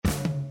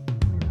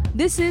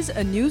This is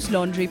a News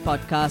Laundry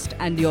podcast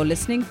and you're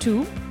listening to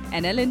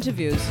NL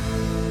Interviews.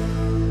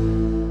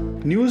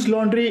 News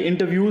laundry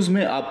interviews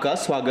में आपका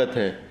स्वागत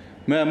है।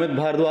 मैं अमित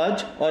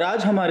भारद्वाज और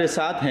आज हमारे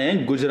साथ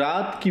हैं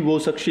गुजरात की वो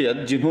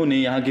शख्सियत जिन्होंने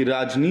यहाँ की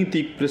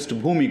राजनीतिक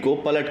पृष्ठभूमि को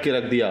पलट के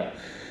रख दिया।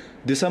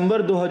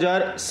 दिसंबर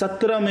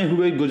 2017 में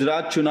हुए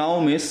गुजरात चुनाव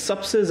में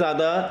सबसे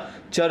ज़्यादा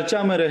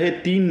चर्चा में रहे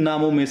 3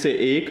 नामों में से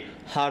एक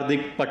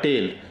हार्दिक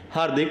पटेल।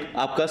 हार्दिक,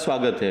 आपका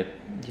स्वागत है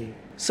जी।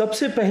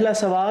 सबसे पहला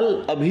सवाल,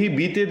 अभी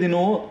बीते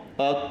दिनों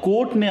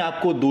कोर्ट ने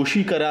आपको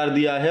दोषी करार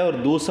दिया है और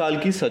 2 साल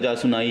की सजा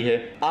सुनाई है।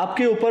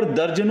 आपके ऊपर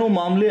दर्जनों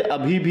मामले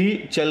अभी भी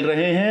चल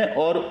रहे हैं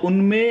और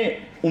उनमें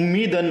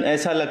उम्मीदन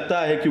ऐसा लगता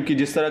है, क्योंकि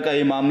जिस तरह का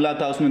ये मामला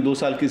था उसमें 2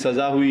 साल की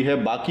सजा हुई है,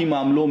 बाकी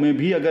मामलों में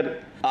भी अगर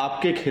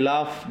आपके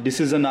खिलाफ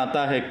डिसीजन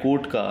आता है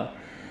कोर्ट का,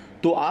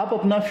 तो आप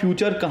अपना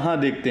फ्यूचर कहाँ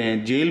देखते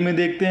हैं? जेल में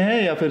देखते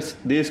हैं या फिर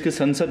देश के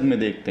संसद में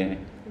देखते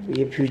हैं?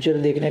 ये फ्यूचर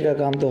देखने का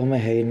काम तो हमें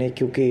है ही नहीं,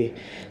 क्योंकि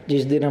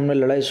जिस दिन हमने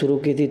लड़ाई शुरू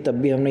की थी तब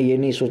भी हमने ये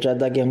नहीं सोचा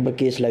था कि हम पर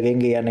केस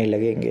लगेंगे या नहीं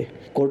लगेंगे।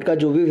 कोर्ट का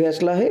जो भी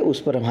फैसला है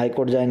उस पर हम हाई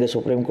कोर्ट जाएंगे,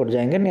 सुप्रीम कोर्ट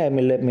जाएंगे, न्याय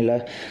मिला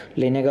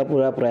लेने का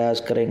पूरा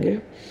प्रयास करेंगे।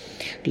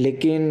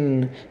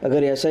 लेकिन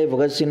अगर ऐसा ही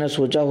भगत सिंह ने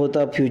सोचा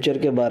होता फ्यूचर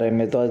के बारे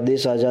में तो आज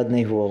देश आज़ाद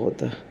नहीं हुआ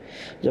होता।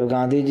 जब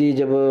गांधी जी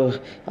जब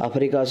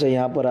अफ्रीका से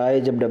यहाँ पर आए,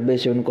 जब डब्बे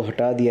से उनको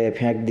हटा दिया है,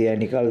 फेंक दिया है,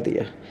 निकाल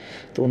दिया,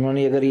 तो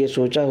उन्होंने अगर ये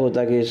सोचा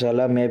होता कि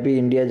साला मैं भी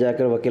इंडिया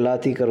जाकर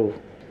वकीलाती करूँ,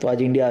 तो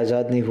आज इंडिया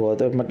आज़ाद नहीं हुआ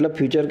होता। मतलब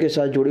फ्यूचर के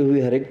साथ जुड़ी हुई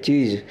हर एक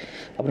चीज़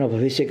अपना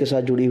भविष्य के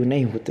साथ जुड़ी हुई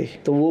नहीं होती।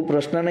 तो वो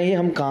प्रश्न नहीं है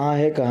हम कहाँ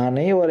है कहाँ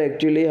नहीं, और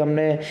एक्चुअली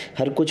हमने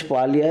हर कुछ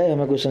पा लिया है,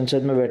 हमें कोई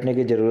संसद में बैठने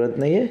की ज़रूरत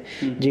नहीं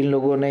है। जिन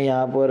लोगों ने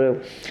यहाँ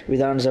पर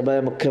विधानसभा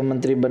में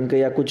मुख्यमंत्री बनकर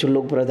या कुछ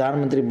लोग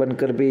प्रधानमंत्री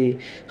बनकर भी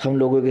हम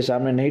लोगों के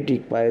सामने नहीं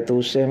टिक पाए, तो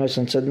उससे हमें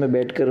संसद में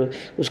बैठकर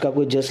उसका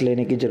कोई जस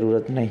लेने की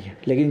ज़रूरत नहीं है।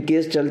 लेकिन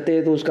केस चलते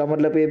हैं तो उसका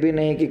मतलब ये भी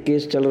नहीं कि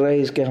केस चल रहा है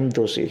इसके हम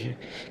दोषी हैं।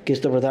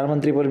 केस तो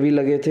प्रधानमंत्री पर भी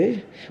लगे थे,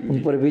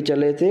 उन पर भी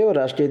चले थे, और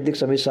राष्ट्रीय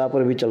अध्यक्ष अमित शाह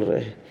पर भी चल रहे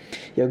हैं,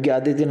 योगी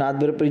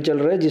आदित्यनाथ पर चल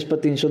रहे हैं, जिस पर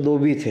 302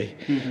 भी थे।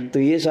 तो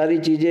ये सारी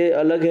चीज़ें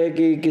अलग है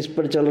कि किस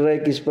पर चल रहा है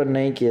किस पर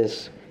नहीं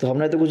केस। तो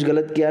हमने तो कुछ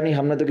गलत किया नहीं,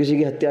 हमने तो किसी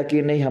की हत्या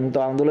की नहीं, हम तो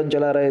आंदोलन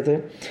चला रहे थे।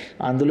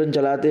 आंदोलन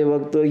चलाते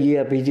वक्त तो ये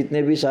अभी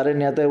जितने भी सारे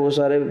नेता है वो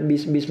सारे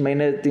 20-20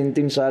 महीने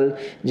 3-3 साल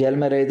जेल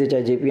में रहे थे,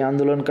 चाहे जेपी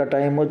आंदोलन का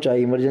टाइम हो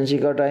चाहे इमरजेंसी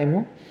का टाइम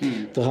हो।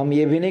 तो हम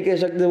ये भी नहीं कह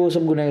सकते वो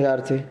सब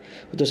गुनहगार थे,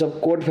 तो सब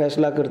कोर्ट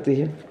फैसला करती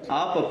है।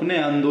 आप अपने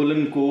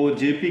आंदोलन को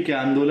जेपी के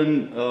आंदोलन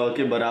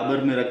के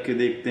बराबर में रख के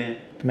देखते हैं?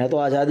 मैं तो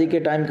आज़ादी के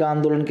टाइम का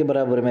आंदोलन के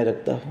बराबर में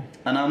रखता हूँ।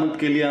 अनामत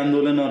के लिए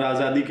आंदोलन और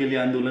आज़ादी के लिए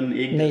आंदोलन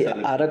एक नहीं,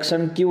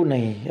 आरक्षण क्यों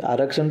नहीं?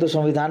 आरक्षण तो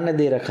संविधान ने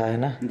दे रखा है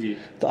ना जी।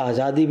 तो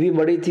आज़ादी भी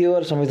बड़ी थी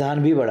और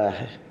संविधान भी बड़ा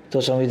है,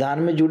 तो संविधान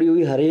में जुड़ी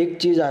हुई हर एक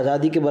चीज़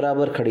आज़ादी के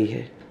बराबर खड़ी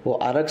है। वो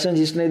आरक्षण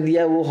जिसने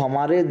दिया वो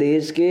हमारे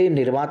देश के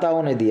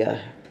निर्माताओं ने दिया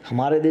है,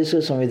 हमारे देश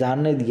के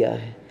संविधान ने दिया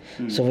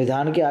है।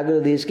 संविधान के आगे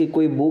देश की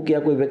कोई बुक या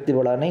कोई व्यक्ति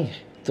बड़ा नहीं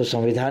है। तो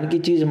संविधान की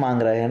चीज़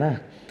मांग रहे हैं ना,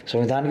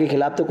 संविधान के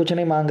खिलाफ तो कुछ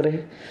नहीं मांग रहे।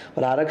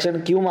 और आरक्षण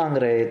क्यों मांग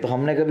रहे हैं? तो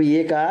हमने कभी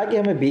ये कहा कि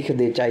हमें भीख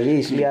दे चाहिए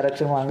इसलिए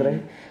आरक्षण मांग रहे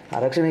हैं?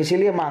 आरक्षण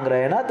इसीलिए मांग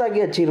रहे हैं ना ताकि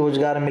अच्छी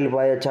रोजगार मिल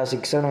पाए, अच्छा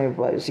शिक्षण मिल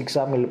पाए,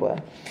 शिक्षा मिल पाए।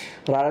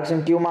 और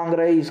आरक्षण क्यों मांग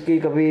रहे हैं इसकी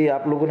कभी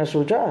आप लोगों ने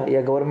सोचा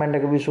या गवर्नमेंट ने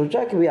कभी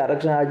सोचा कि भाई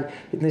आरक्षण आज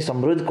इतनी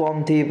समृद्ध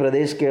कौम थी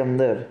प्रदेश के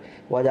अंदर,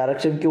 वो आज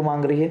आरक्षण क्यों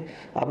मांग रही है?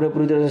 आपने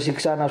पूरी तरह से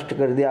शिक्षा नष्ट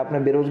कर दी, आपने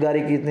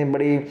बेरोजगारी की इतनी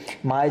बड़ी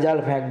मायाजाल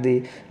फेंक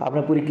दी,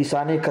 आपने पूरी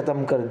किसानी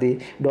खत्म कर दी,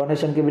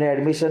 डोनेशन के बिना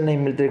एडमिशन नहीं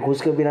मिलते,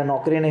 घूस के बिना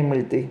नौकरी नहीं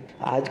मिलती।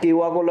 आज के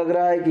युवा को लग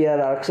रहा है कि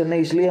यार आरक्षण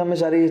नहीं, इसलिए हमें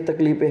सारी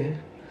तकलीफें हैं।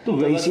 तो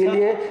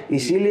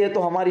इसीलिए तो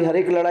हमारी हर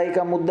एक लड़ाई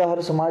का मुद्दा हर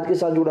समाज के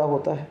साथ जुड़ा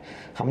होता है।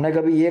 हमने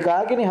कभी ये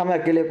कहा कि नहीं हमें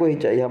अकेले को ही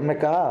चाहिए, हमने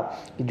कहा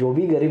कि जो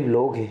भी गरीब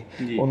लोग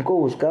हैं उनको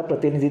उसका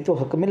प्रतिनिधित्व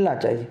हक मिलना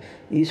चाहिए।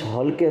 इस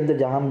हॉल के अंदर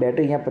जहाँ हम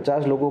बैठे यहाँ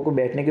 50 लोगों को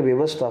बैठने की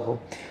व्यवस्था हो,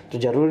 तो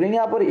जरूरी नहीं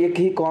यहाँ पर एक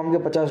ही कौम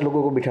के 50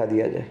 लोगों को बिठा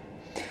दिया जाए।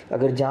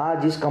 अगर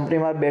जहाँ जिस कंपनी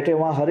में आप बैठे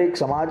वहाँ हर एक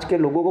समाज के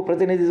लोगों को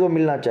प्रतिनिधित्व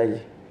मिलना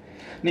चाहिए।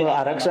 तो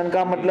आरक्षण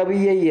का मतलब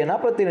ही यही है ना,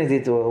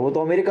 प्रतिनिधित्व। वो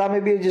तो अमेरिका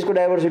में भी है जिसको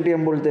डाइवर्सिटी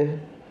हम बोलते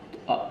हैं।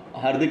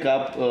 हार्दिक,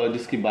 आप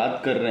जिसकी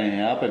बात कर रहे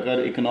हैं, आप अगर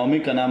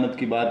इकोनॉमिक अनामत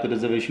की बात,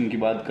 रिजर्वेशन की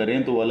बात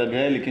करें तो अलग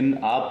है, लेकिन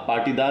आप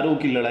पाटीदारों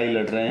की लड़ाई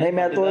लड़ रहे हैं। नहीं,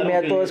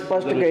 मैं तो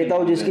स्पष्ट कहता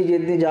हूँ जिसकी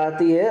जितनी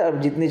जाति है और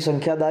जितनी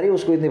संख्यादारी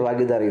उसको इतनी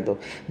भागीदारी दो।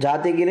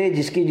 जाति की नहीं,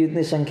 जिसकी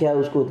जितनी संख्या है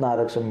उसको उतना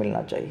आरक्षण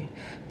मिलना चाहिए,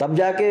 तब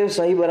जाके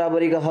सही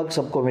बराबरी का हक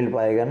सबको मिल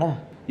पाएगा ना।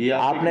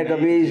 आपने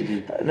कभी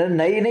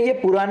नहीं, ये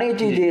पुरानी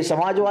चीज है,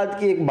 समाजवाद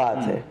की एक बात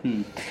है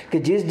कि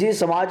जिस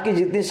समाज की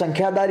जितनी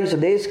संख्यादारी इस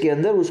देश के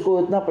अंदर उसको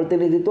उतना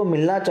प्रतिनिधित्व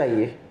मिलना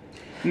चाहिए।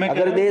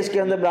 अगर देश के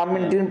अंदर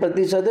ब्राह्मण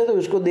 3% है तो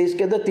उसको देश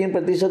के अंदर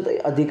 3%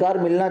 अधिकार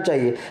मिलना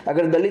चाहिए।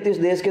 अगर दलित इस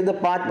देश के अंदर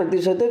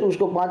 5% है तो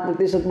उसको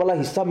 5% वाला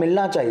हिस्सा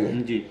मिलना चाहिए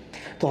जी।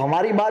 तो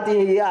हमारी बात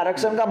यही है,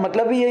 आरक्षण का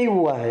मतलब ही यही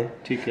हुआ है।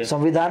 ठीक है,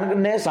 संविधान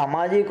ने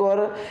सामाजिक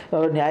और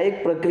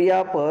न्यायिक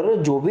प्रक्रिया पर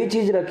जो भी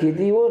चीज रखी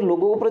थी वो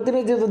लोगों को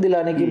प्रतिनिधित्व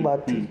दिलाने की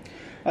बात थी।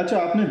 अच्छा,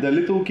 आपने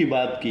दलितों की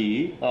बात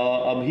की।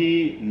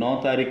 अभी 9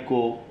 तारीख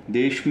को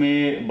देश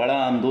में बड़ा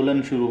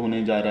आंदोलन शुरू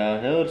होने जा रहा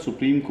है और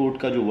सुप्रीम कोर्ट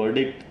का जो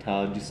वर्डिक्ट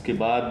था, जिसके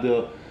बाद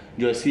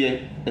जो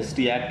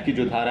SC/ST एक्ट की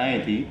जो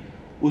धाराएं थी,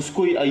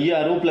 उसको ये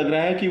आरोप लग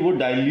रहा है कि वो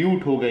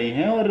डाइल्यूट हो गई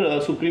हैं और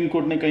सुप्रीम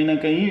कोर्ट ने कहीं ना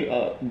कहीं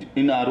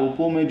इन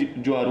आरोपों में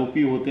जो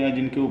आरोपी होते हैं,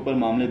 जिनके ऊपर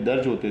मामले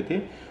दर्ज होते थे,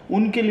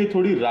 उनके लिए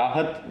थोड़ी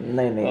राहत।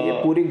 नहीं,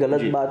 ये पूरी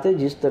गलत बात है।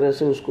 जिस तरह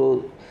से उसको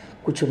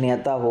कुछ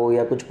नेता हो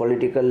या कुछ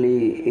पॉलिटिकली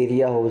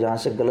एरिया हो जहाँ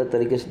से गलत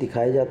तरीके से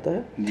दिखाया जाता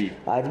है जी।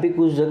 आज भी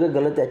कुछ जगह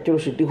गलत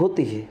एट्रोसिटी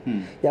होती है,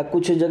 या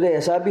कुछ जगह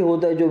ऐसा भी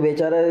होता है जो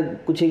बेचारा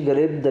कुछ ही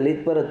गरीब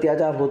दलित पर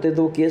अत्याचार होते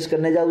तो वो केस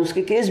करने जाते,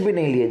 उसके केस भी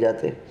नहीं लिए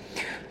जाते।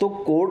 तो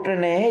कोर्ट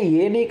ने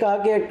ये नहीं कहा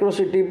कि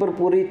एट्रोसिटी पर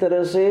पूरी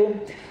तरह से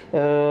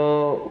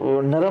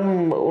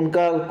नरम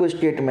उनका कोई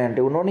स्टेटमेंट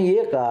है। उन्होंने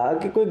ये कहा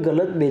कि कोई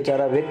गलत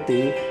बेचारा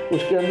व्यक्ति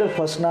उसके अंदर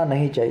फंसना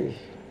नहीं चाहिए।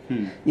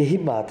 यही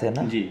बात है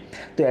ना जी।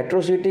 तो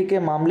एट्रोसिटी के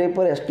मामले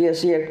पर,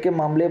 ST/SC एक्ट के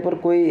मामले पर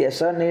कोई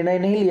ऐसा निर्णय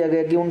नहीं लिया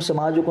गया कि उन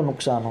समाजों को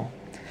नुकसान हो।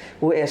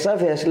 वो ऐसा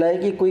फैसला है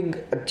कि कोई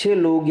अच्छे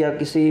लोग या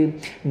किसी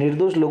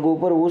निर्दोष लोगों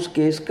पर उस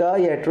केस का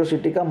या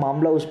एट्रोसिटी का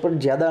मामला उस पर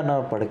ज़्यादा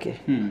न पड़ के,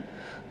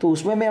 तो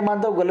उसमें मैं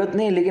मानता हूँ गलत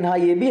नहीं। लेकिन हाँ,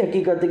 ये भी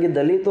हकीकत है कि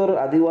दलित और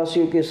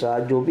आदिवासियों के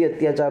साथ जो भी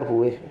अत्याचार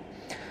हुए हैं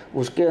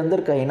उसके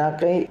अंदर कहीं ना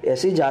कहीं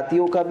ऐसी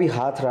जातियों का भी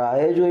हाथ रहा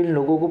है जो इन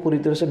लोगों को पूरी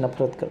तरह से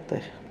नफरत करते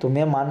हैं। तो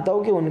मैं मानता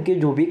हूँ कि उनके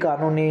जो भी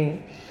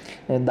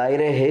कानूनी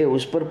दायरे है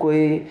उस पर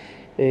कोई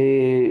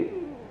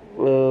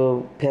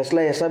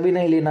फैसला ऐसा भी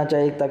नहीं लेना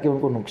चाहिए ताकि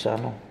उनको नुकसान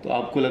हो। तो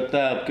आपको लगता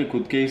है आपके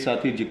खुद के ही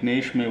साथी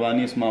जिग्नेश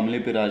मेवानी इस मामले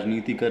पर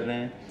राजनीति कर रहे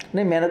हैं?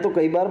 नहीं, मैंने तो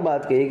कई बार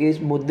बात कही कि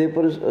इस मुद्दे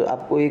पर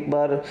आपको एक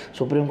बार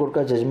सुप्रीम कोर्ट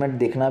का जजमेंट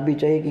देखना भी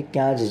चाहिए कि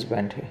क्या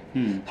जजमेंट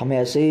है। हम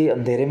ऐसे ही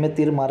अंधेरे में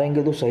तीर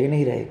मारेंगे तो सही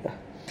नहीं रहेगा।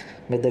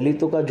 मैं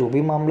दलितों का जो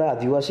भी मामला,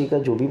 आदिवासी का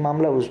जो भी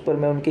मामला, उस पर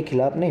मैं उनके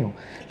खिलाफ नहीं हूँ,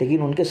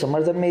 लेकिन उनके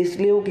समर्थन में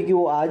इसलिए हूँ क्योंकि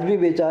वो आज भी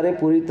बेचारे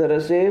पूरी तरह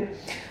से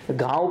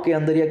गांव के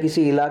अंदर या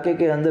किसी इलाके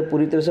के अंदर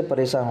पूरी तरह से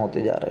परेशान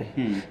होते जा रहे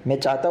हैं। मैं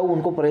चाहता हूँ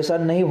उनको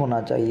परेशान नहीं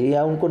होना चाहिए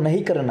या उनको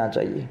नहीं करना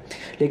चाहिए,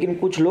 लेकिन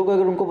कुछ लोग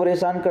अगर उनको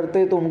परेशान करते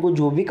हैं तो उनको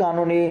जो भी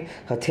कानूनी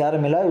हथियार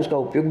मिला है उसका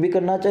उपयोग भी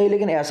करना चाहिए,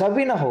 लेकिन ऐसा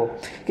भी ना हो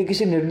कि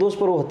किसी निर्दोष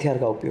पर वो हथियार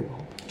का उपयोग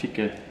हो। ठीक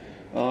है।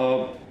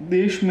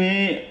 देश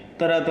में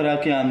तरह तरह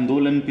के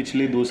आंदोलन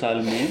पिछले 2 साल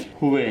में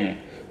हुए हैं।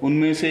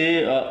 उनमें से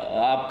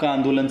आपका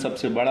आंदोलन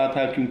सबसे बड़ा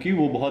था क्योंकि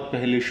वो बहुत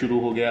पहले शुरू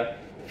हो गया।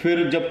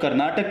 फिर जब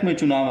कर्नाटक में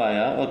चुनाव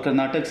आया, और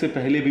कर्नाटक से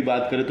पहले भी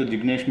बात करें तो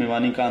जिग्नेश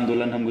मेवानी का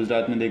आंदोलन हम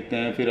गुजरात में देखते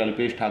हैं, फिर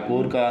अल्पेश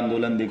ठाकोर का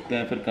आंदोलन देखते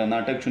हैं, फिर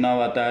कर्नाटक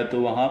चुनाव आता है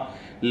तो वहाँ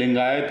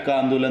लिंगायत का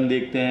आंदोलन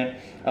देखते हैं,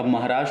 अब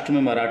महाराष्ट्र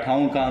में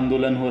मराठाओं का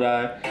आंदोलन हो रहा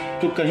है।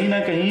 तो कहीं ना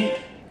कहीं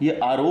ये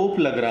आरोप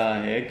लग रहा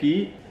है कि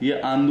ये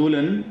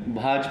आंदोलन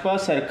भाजपा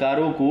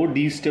सरकारों को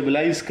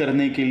डिस्टेबलाइज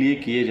करने के लिए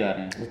किए जा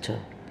रहे हैं। अच्छा,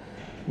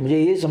 मुझे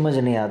ये समझ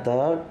नहीं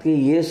आता कि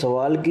ये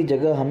सवाल की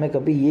जगह हमें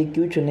कभी ये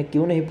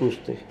क्यों नहीं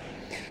पूछते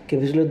कि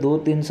पिछले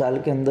 2-3 साल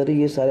के अंदर ही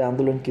ये सारे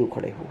आंदोलन क्यों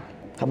खड़े हुए।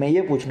 हमें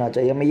ये पूछना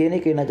चाहिए, हमें ये नहीं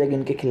कहना चाहिए कि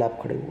इनके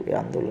खिलाफ खड़े हुए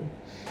आंदोलन।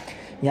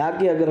 यहाँ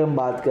की अगर हम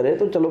बात करें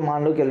तो चलो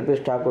मान लो कि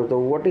अल्पेश ठाकुर, तो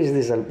what is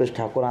this Alpesh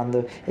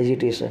Thakur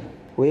agitation?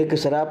 वो एक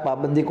शराब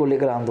पाबंदी को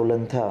लेकर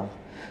आंदोलन था,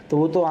 तो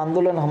वो तो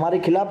आंदोलन हमारे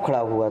खिलाफ खड़ा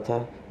हुआ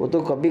था। वो तो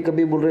कभी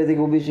कभी बोल रहे थे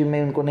कि OBC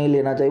में उनको नहीं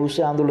लेना चाहिए,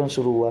 उससे आंदोलन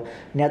शुरू हुआ,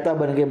 नेता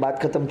बन गए,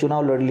 बात खत्म,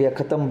 चुनाव लड़ लिया,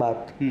 खत्म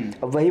बात।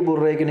 अब वही बोल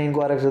रहे हैं कि नहीं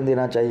इनको आरक्षण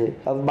देना चाहिए।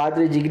 अब बात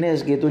रही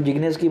जिग्नेश की, तो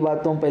जिग्नेश की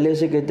बात तो हम पहले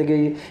से कहते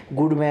कि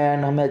गुड मैन,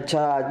 हमें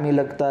अच्छा आदमी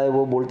लगता है,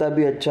 वो बोलता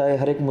भी अच्छा है,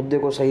 हर एक मुद्दे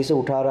को सही से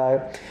उठा रहा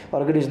है।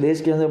 और अगर इस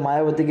देश के अंदर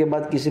मायावती के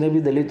बाद किसी ने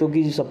भी दलितों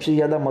की सबसे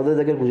ज़्यादा मदद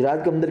अगर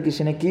गुजरात के अंदर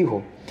किसी ने की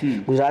हो,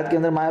 गुजरात के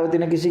अंदर मायावती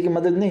ने किसी की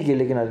मदद नहीं की,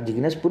 लेकिन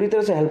जिग्नेश पूरी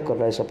तरह से हेल्प कर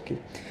रहा है सबकी।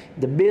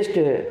 द बेस्ट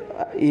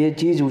ये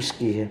चीज़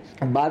उसकी है।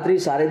 बात रही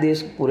सारे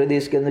देश, पूरे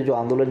देश के अंदर जो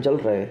आंदोलन चल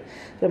रहा है,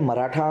 अरे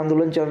मराठा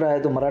आंदोलन चल रहा है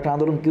तो मराठा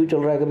आंदोलन क्यों चल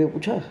रहा है कभी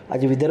पूछा?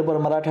 आज विदर्भ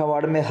और मराठा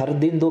वार्ड में हर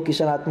दिन 2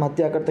 किसान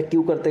आत्महत्या करते,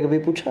 क्यों करते कभी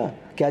पूछा?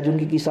 क्या आज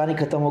उनकी किसानी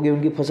खत्म हो गई,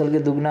 उनकी फसल के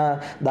दुगना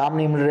दाम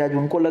नहीं मिल रहा है? आज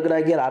उनको लग रहा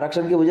है कि यार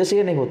आरक्षण की वजह से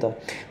ये नहीं होता,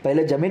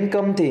 पहले ज़मीन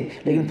कम थी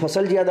लेकिन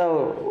फसल ज़्यादा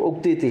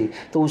उगती थी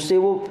तो उससे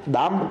वो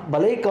दाम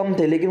भले ही कम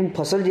थे लेकिन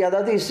फसल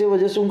ज़्यादा थी, इससे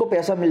वजह से उनको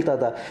पैसा मिलता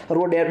था और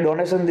वो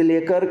डोनेशन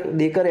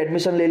देकर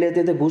एडमिशन ले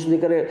लेते थे, घूस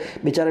देकर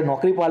बेचारे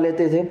नौकरी पा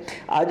लेते थे।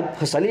 आज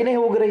फसल ही नहीं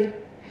उग रही,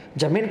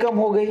 जमीन कम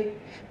हो गई,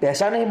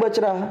 पैसा नहीं बच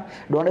रहा,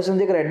 डोनेशन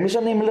देकर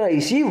एडमिशन नहीं मिल रहा,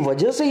 इसी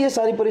वजह से ये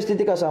सारी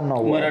परिस्थिति का सामना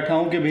हुआ।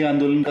 मराठाओं के भी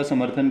आंदोलन का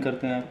समर्थन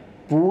करते हैं आप?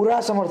 पूरा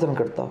समर्थन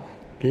करता हूँ।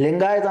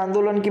 लिंगायत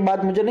आंदोलन की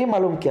बात मुझे नहीं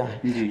मालूम क्या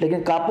है,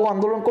 लेकिन कापू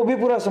आंदोलन को भी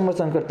पूरा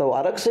समर्थन करता हूँ।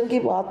 आरक्षण की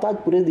बात आज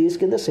पूरे देश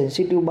के अंदर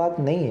सेंसिटिव बात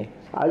नहीं है।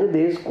 आज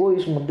देश को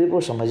इस मुद्दे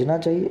पर समझना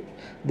चाहिए,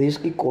 देश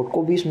की कोर्ट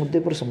को भी इस मुद्दे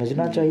पर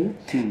समझना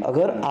चाहिए।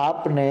 अगर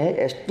आपने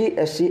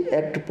ST/SC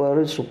एक्ट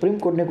पर सुप्रीम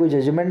कोर्ट ने कोई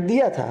जजमेंट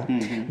दिया था,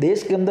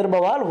 देश के अंदर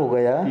बवाल हो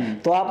गया,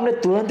 तो आपने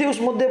तुरंत ही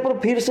उस मुद्दे पर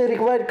फिर से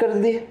रिक्वायर कर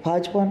दिए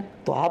भाजपा ने।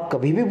 तो आप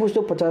कभी भी पूछते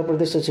हो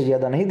 50% से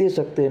ज़्यादा नहीं दे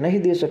सकते, नहीं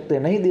दे सकते,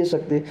 नहीं दे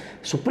सकते।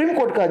 सुप्रीम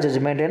कोर्ट का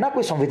जजमेंट है ना,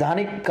 कोई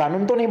संवैधानिक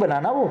कानून तो नहीं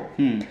बनाना वो।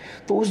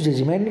 तो उस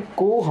जजमेंट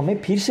को हमें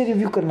फिर से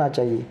रिव्यू करना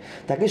चाहिए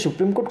ताकि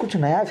सुप्रीम कोर्ट कुछ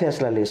नया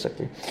फैसला ले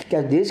सके।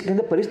 क्या देश के अंदर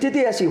परिस्थिति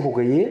ऐसी हो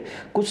गई है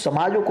कुछ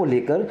समाजों को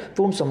लेकर,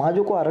 तो उन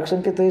समाजों को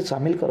आरक्षण के तहत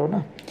शामिल करो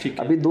ना।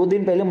 अभी 2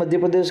 दिन पहले मध्य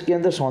प्रदेश के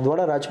अंदर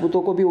सोंदवाड़ा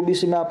राजपूतों को भी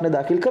OBC में आपने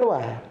दाखिल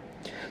करवाया है,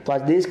 तो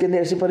आज देश के अंदर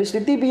ऐसी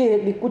परिस्थिति भी है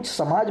कि कुछ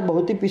समाज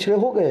बहुत ही पिछड़े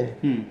हो गए।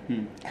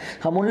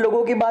 हम उन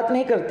लोगों की बात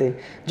नहीं करते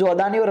जो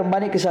अदानी और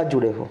अंबानी के साथ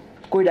जुड़े हो,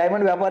 कोई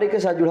डायमंड व्यापारी के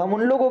साथ जुड़ा, हम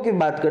उन लोगों की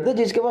बात करते हैं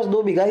जिसके पास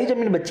 2 बीघा ही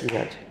जमीन बची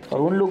है आज।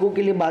 और उन लोगों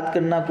के लिए बात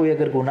करना कोई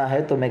अगर गुनाह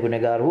है तो मैं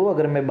गुनहगार हूँ,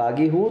 अगर मैं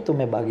बागी हूँ तो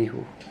मैं बागी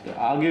हूँ। तो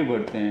आगे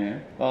बढ़ते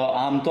हैं।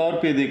 आमतौर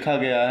पे देखा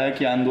गया है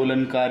कि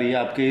आंदोलनकारी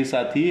आपके ही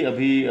साथी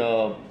अभी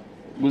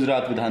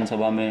गुजरात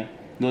विधानसभा में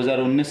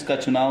 2019 का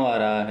चुनाव आ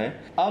रहा है।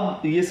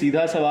 अब ये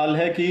सीधा सवाल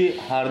है कि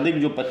हार्दिक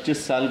जो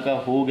 25 साल का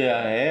हो गया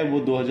है वो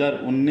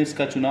 2019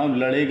 का चुनाव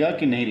लड़ेगा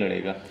कि नहीं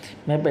लड़ेगा?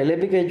 मैं पहले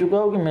भी कह चुका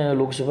हूँ कि मैं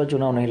लोकसभा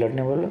चुनाव नहीं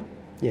लड़ने वाला,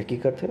 ये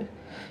हकीकत है।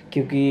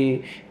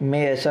 क्योंकि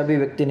मैं ऐसा भी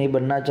व्यक्ति नहीं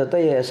बनना चाहता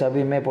या ऐसा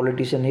भी मैं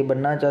पॉलिटिशियन नहीं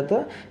बनना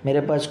चाहता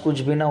मेरे पास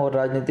कुछ भी ना हो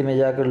राजनीति में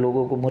जाकर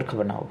लोगों को मूर्ख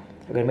बनाओ।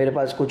 अगर मेरे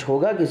पास कुछ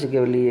होगा किसी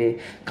के लिए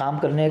काम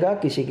करने का,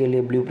 किसी के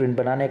लिए ब्लूप्रिंट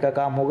बनाने का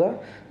काम होगा,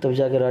 तब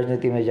जाकर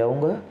राजनीति में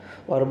जाऊंगा।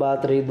 और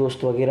बात रही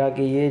दोस्त वगैरह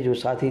की, ये जो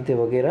साथी थे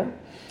वगैरह,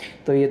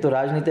 तो ये तो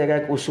राजनीति का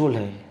एक उसूल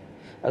है।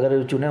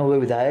 अगर चुने हुए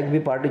विधायक भी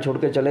पार्टी छोड़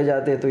के चले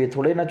जाते तो ये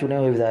थोड़े ना चुने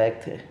हुए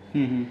विधायक थे,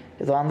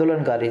 ये तो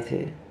आंदोलनकारी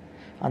थे।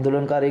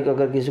 आंदोलनकारी को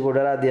अगर किसी को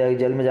डरा दिया,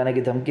 जेल में जाने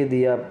की धमकी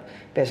दिया,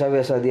 पैसा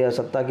वैसा दिया,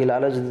 सत्ता की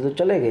लालच दी तो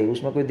चले गए,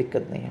 उसमें कोई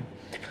दिक्कत नहीं है।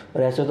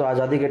 और ऐसे तो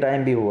आज़ादी के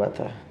टाइम भी हुआ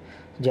था।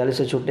 जेल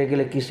से छुटने के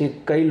लिए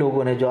कई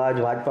लोगों ने, जो आज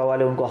भाजपा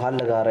वाले उनको हाल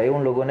लगा रहे हैं,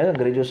 उन लोगों ने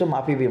अंग्रेजों से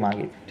माफ़ी भी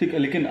मांगी। ठीक है,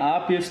 लेकिन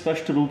आप ये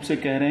स्पष्ट रूप से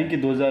कह रहे हैं कि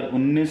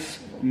 2019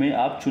 में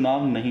आप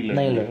चुनाव नहीं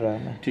लड़ रहा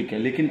है। ठीक है,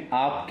 लेकिन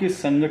आपके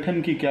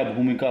संगठन की क्या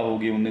भूमिका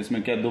होगी 19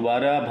 में? क्या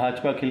दोबारा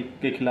भाजपा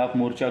के खिलाफ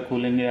मोर्चा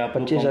खोलेंगे आप?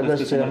 25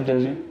 अगस्त से हम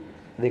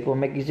देखो,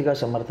 मैं किसी का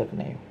समर्थक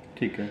नहीं हूँ।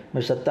 ठीक है,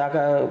 मैं सत्ता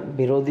का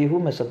विरोधी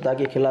हूँ। मैं सत्ता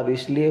के खिलाफ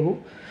इसलिए हूँ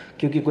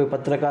क्योंकि कोई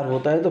पत्रकार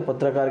होता है तो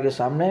पत्रकार के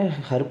सामने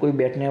हर कोई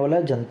बैठने वाला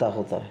जनता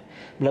होता है,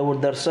 मतलब वो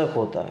दर्शक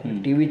होता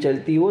है। टीवी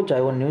चलती हो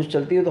चाहे वो न्यूज़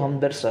चलती हो तो हम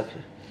दर्शक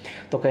हैं।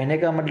 तो कहने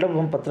का मतलब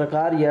हम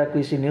पत्रकार या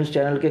किसी न्यूज़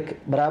चैनल के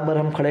बराबर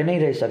हम खड़े नहीं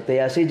रह सकते।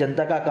 ऐसी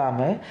जनता का काम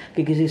है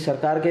कि किसी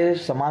सरकार के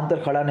समांतर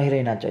खड़ा नहीं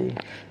रहना चाहिए।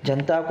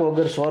 जनता को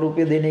अगर 100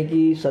 रुपये देने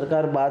की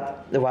सरकार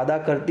वादा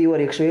करती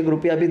और 101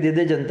 रुपया भी दे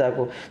दे जनता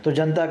को, तो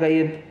जनता का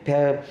ये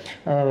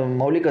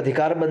मौलिक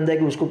अधिकार बनता है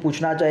कि उसको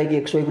पूछना चाहिए कि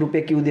 101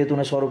 रुपये क्यों दिए,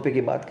 तूने 100 रुपये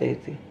की बात कही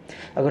थी।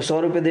 अगर 100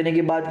 रुपये देने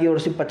की बात की और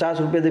सिर्फ 50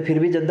 रुपये दे, फिर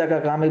भी जनता का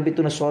काम है भी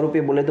तूने 100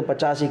 रुपये बोले तो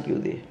 50 ही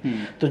क्यों दिए।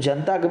 तो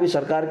जनता कभी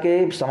सरकार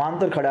के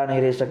समांतर खड़ा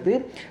नहीं रह सकती,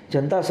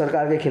 जनता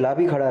सरकार के खिलाफ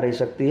ही खड़ा रह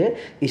सकती है।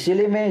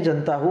 इसीलिए मैं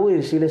जनता हूँ,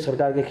 इसीलिए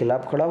सरकार के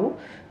खिलाफ खड़ा हूँ।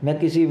 मैं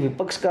किसी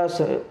विपक्ष का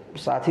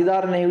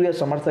साथीदार नहीं हूँ या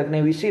समर्थक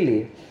नहीं हूँ,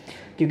 इसीलिए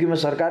क्योंकि मैं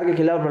सरकार के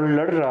खिलाफ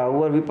लड़ रहा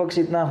हूँ और विपक्ष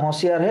इतना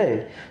होशियार है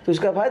तो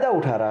इसका फायदा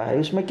उठा रहा है।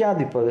 उसमें क्या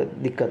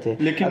दिक्कत है?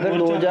 अगर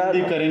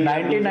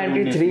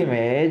 1993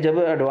 में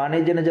जब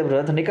अडवाणी जी ने जब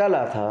रथ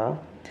निकाला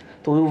था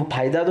तो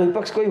फायदा तो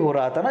विपक्ष को ही हो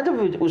रहा था ना,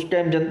 जब उस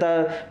टाइम जनता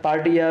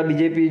पार्टी या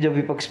बीजेपी जब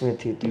विपक्ष में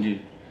थी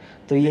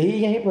तो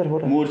यहीं पर हो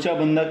रहा है।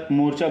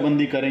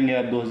 मोर्चाबंदी करेंगे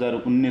आप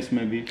 2019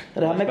 में भी?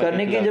 अरे हमें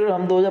करने की जरूरत,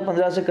 हम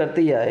 2015 से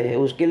करते ही आए हैं।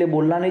 उसके लिए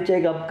बोलना नहीं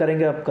चाहिए कि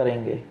अब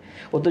करेंगे।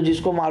 वो तो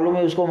जिसको मालूम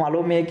है उसको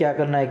मालूम है क्या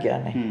करना है क्या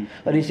नहीं।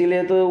 और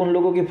इसीलिए तो उन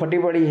लोगों की फटी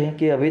पड़ी है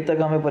कि अभी तक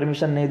हमें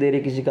परमिशन नहीं दे रही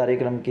किसी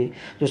कार्यक्रम की,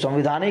 जो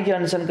संविधानिक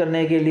अनशन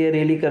करने के लिए,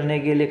 रैली करने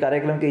के लिए,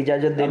 कार्यक्रम की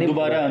इजाजत देनी।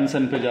 दोबारा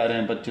अनशन पे जा रहे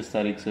हैं 25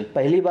 तारीख से?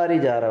 पहली बार ही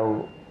जा रहा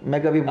हूँ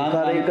मैं। कभी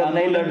भूखा रहकर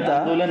नहीं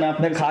लड़ता,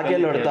 मैं खा के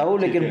लड़ता हूँ,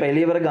 लेकिन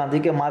पहली बार गांधी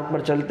के मार्ग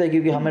पर चलते हैं।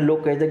 क्योंकि हमें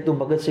लोग कहते हैं कि तुम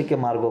भगत सिंह के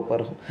मार्गों पर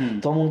हो,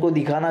 तो हम उनको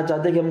दिखाना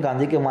चाहते हैं कि हम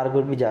गांधी के मार्ग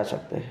पर भी जा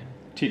सकते हैं।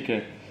 ठीक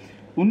है,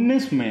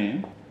 19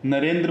 में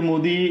नरेंद्र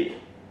मोदी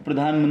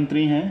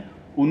प्रधानमंत्री हैं,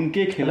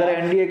 उनके खिलाफ अगर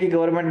एनडीए की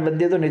गवर्नमेंट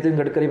बनती है तो नितिन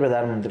गडकरी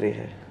प्रधानमंत्री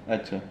है।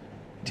 अच्छा,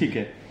 ठीक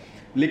है,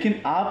 लेकिन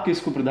आप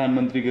किसको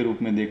प्रधानमंत्री के रूप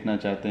में देखना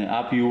चाहते हैं?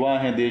 आप युवा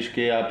हैं देश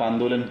के, आप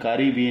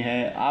आंदोलनकारी भी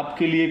हैं,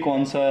 आपके लिए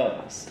कौन सा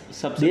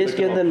सबसे देश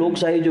के अंदर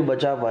लोकशाही जो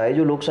बचा पाए,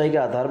 जो लोकशाही के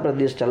आधार पर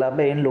देश चला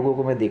पाए, इन लोगों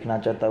को मैं देखना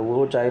चाहता हूँ।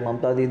 वो चाहे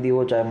ममता दीदी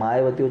हो, चाहे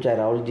मायावती हो, चाहे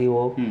राहुल जी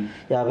हो,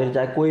 या फिर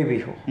चाहे कोई भी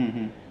हो।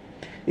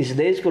 इस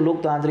देश को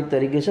लोकतांत्रिक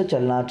तरीके से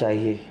चलना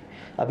चाहिए।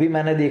 अभी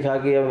मैंने देखा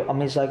कि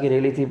अमित शाह की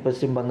रैली थी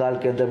पश्चिम बंगाल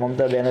के अंदर,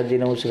 ममता बनर्जी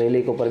ने उस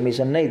रैली को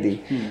परमिशन नहीं दी,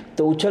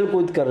 तो उछल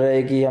कूद कर रहे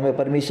हैं कि हमें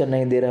परमिशन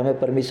नहीं दे रहे, हमें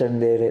परमिशन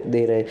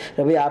दे रहे।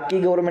 अभी आपकी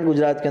गवर्नमेंट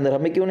गुजरात के अंदर,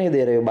 हमें क्यों नहीं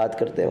दे रहे हो? बात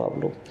करते हो आप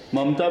लोग।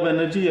 ममता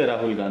बनर्जी या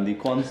राहुल गांधी,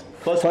 कौन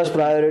फर्स्ट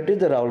प्रायोरिटी?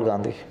 तो राहुल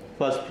गांधी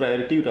फर्स्ट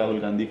प्रायोरिटी। राहुल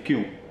गांधी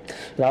क्यों?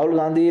 राहुल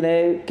गांधी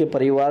ने के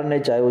परिवार ने,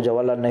 चाहे वो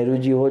जवाहरलाल नेहरू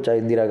जी हो, चाहे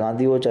इंदिरा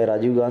गांधी हो, चाहे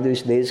राजीव गांधी हो,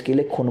 इस देश के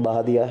लिए खून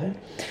बहा दिया है,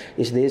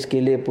 इस देश के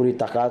लिए पूरी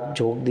ताकत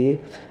झोंक दी।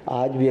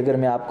 आज भी अगर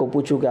मैं आपको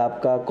पूछूं कि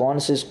आपका कौन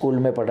से स्कूल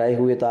में पढ़ाई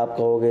हुई, तो आप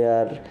कहोगे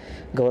यार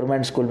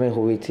गवर्नमेंट स्कूल में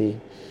हुई थी।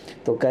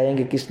 तो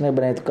कहेंगे किसने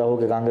बनाई, तो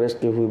कहोगे कांग्रेस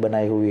की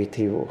बनाई हुई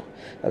थी वो।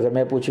 अगर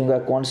मैं पूछूंगा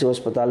कौन से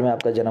अस्पताल में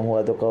आपका जन्म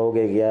हुआ, तो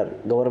कहोगे कि यार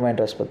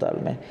गवर्नमेंट अस्पताल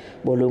में।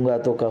 बोलूँगा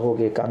तो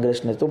कहोगे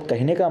कांग्रेस ने। तो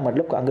कहने का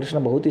मतलब कांग्रेस ने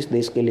बहुत इस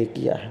देश के लिए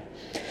किया है।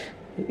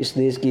 इस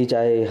देश की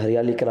चाहे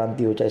हरियाली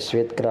क्रांति हो, चाहे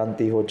श्वेत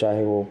क्रांति हो,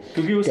 चाहे वो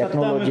क्योंकि वो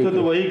टेक्नोलॉजी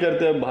तो वही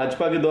करते हैं।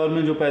 भाजपा के दौर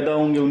में जो पैदा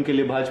होंगे उनके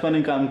लिए भाजपा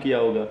ने काम किया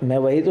होगा। मैं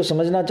वही तो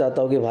समझना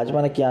चाहता हूँ कि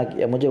भाजपा ने क्या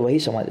किया, मुझे वही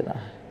समझना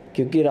है।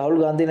 क्योंकि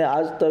राहुल गांधी ने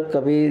आज तक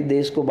कभी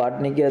देश को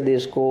बांटने की या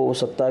देश को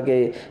सत्ता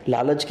के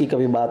लालच की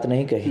कभी बात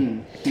नहीं कही।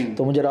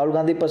 तो मुझे राहुल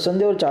गांधी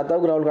पसंद है और चाहता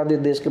हूँ कि राहुल गांधी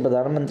देश के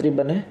प्रधानमंत्री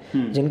बने,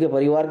 जिनके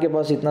परिवार के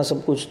पास इतना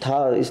सब कुछ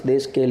था इस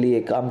देश के लिए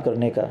काम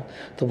करने का।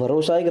 तो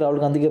भरोसा है कि राहुल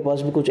गांधी के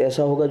पास भी कुछ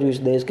ऐसा होगा जो इस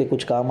देश के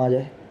कुछ काम आ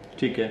जाए।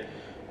 ठीक है।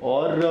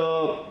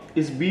 और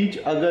इस बीच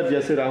अगर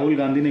जैसे राहुल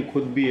गांधी ने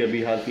खुद भी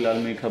अभी हाल फिलहाल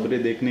में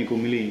खबरें देखने को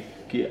मिली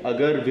कि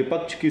अगर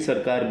विपक्ष की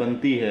सरकार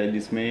बनती है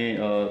जिसमें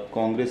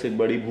कांग्रेस एक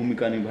बड़ी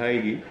भूमिका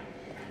निभाएगी,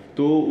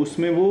 तो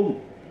उसमें वो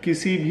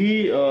किसी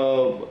भी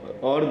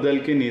और दल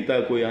के नेता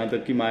को, यहाँ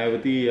तक कि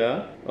मायावती या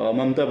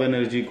ममता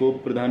बनर्जी को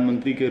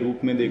प्रधानमंत्री के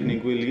रूप में देखने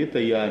के लिए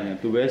तैयार हैं।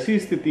 तो वैसी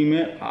स्थिति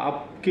में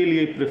आपके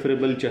लिए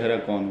प्रेफरेबल चेहरा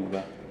कौन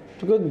होगा?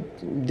 तो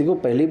देखो,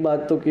 पहली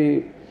बात तो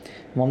कि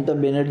ममता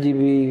बनर्जी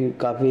भी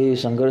काफ़ी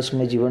संघर्ष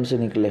में जीवन से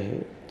निकले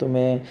हैं। तो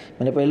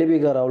मैंने पहले भी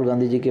कहा राहुल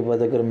गांधी जी के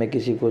बाद अगर मैं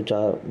किसी को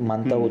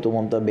मानता हूँ तो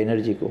ममता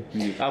बनर्जी को।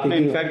 आपने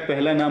इनफैक्ट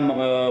पहला नाम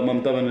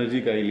ममता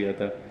बनर्जी का ही लिया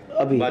था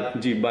अभी।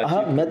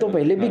 हाँ, मैं तो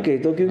पहले भी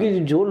कहता हूँ, क्योंकि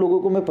जो लोगों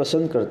को मैं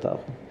पसंद करता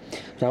हूँ,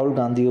 राहुल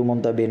गांधी हो,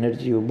 ममता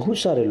बनर्जी हो, बहुत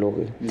सारे लोग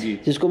हैं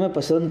जिसको मैं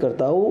पसंद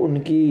करता हूँ,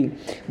 उनकी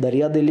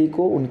दरियादिली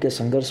को, उनके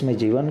संघर्ष में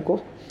जीवन को।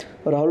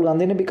 और राहुल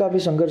गांधी ने भी काफ़ी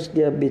संघर्ष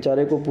किया,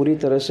 बेचारे को पूरी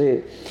तरह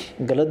से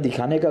गलत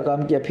दिखाने का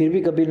काम किया, फिर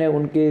भी कभी ने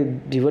उनके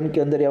जीवन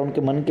के अंदर या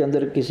उनके मन के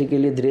अंदर किसी के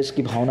लिए द्वेष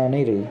की भावना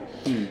नहीं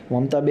रही।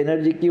 ममता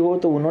बनर्जी की हो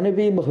तो उन्होंने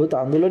भी बहुत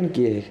आंदोलन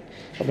किए हैं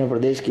अपने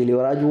प्रदेश के लिए,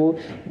 और आज वो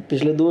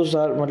पिछले 2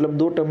 साल मतलब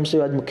 2 टर्म से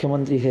आज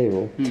मुख्यमंत्री है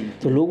वो।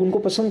 तो लोग उनको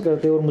पसंद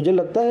करते हैं और मुझे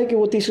लगता है कि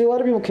वो तीसरी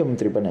बार भी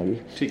मुख्यमंत्री बनेगी।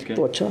 ठीक है।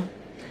 तो अच्छा,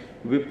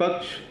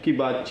 विपक्ष की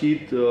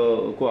बातचीत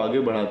को आगे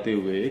बढ़ाते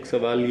हुए एक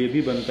सवाल ये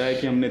भी बनता है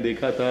कि हमने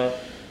देखा था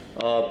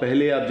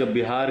पहले आप जब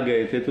बिहार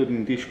गए थे तो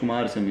नीतीश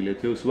कुमार से मिले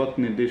थे। उस वक्त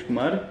नीतीश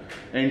कुमार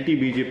एंटी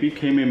बीजेपी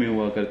खेमे में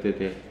हुआ करते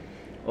थे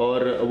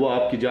और वो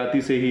आपकी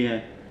जाति से ही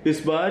हैं।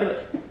 इस बार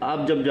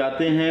आप जब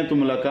जाते हैं तो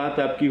मुलाकात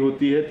आपकी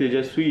होती है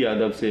तेजस्वी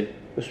यादव से।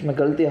 उसमें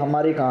गलती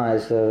हमारी कहाँ है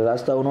सर?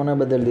 रास्ता उन्होंने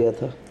बदल दिया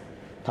था,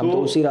 हम तो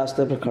उसी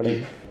रास्ते पर खड़े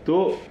हैं।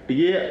 तो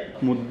ये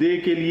मुद्दे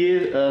के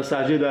लिए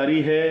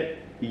साझेदारी है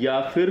या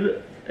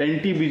फिर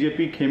एंटी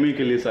बीजेपी खेमे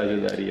के लिए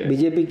साझेदारी है?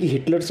 बीजेपी की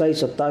हिटलरशाही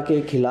सत्ता के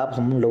खिलाफ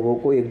हम लोगों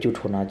को एकजुट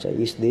होना चाहिए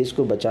इस देश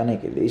को बचाने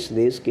के लिए। इस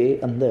देश के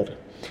अंदर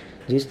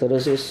जिस तरह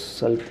से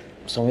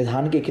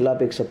संविधान के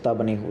खिलाफ एक सत्ता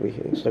बनी हुई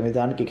है,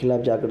 संविधान के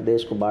खिलाफ जाकर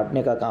देश को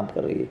बांटने का काम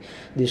कर रही है,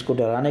 देश को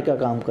डराने का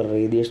काम कर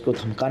रही है, देश को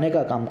धमकाने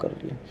का काम कर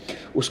रही है,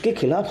 उसके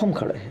खिलाफ हम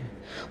खड़े हैं।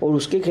 और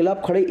उसके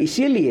खिलाफ खड़े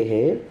इसीलिए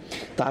है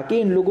ताकि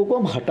इन लोगों को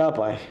हम हटा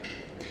पाए।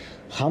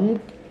 हम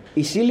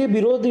इसीलिए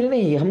विरोधी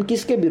नहीं है। हम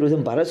किसके विरोध?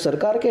 हम भारत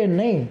सरकार के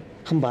नहीं,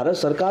 हम भारत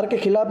सरकार के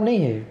खिलाफ नहीं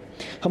है,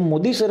 हम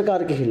मोदी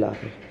सरकार के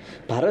खिलाफ है।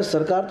 भारत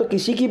सरकार तो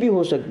किसी की भी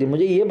हो सकती है।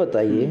 मुझे ये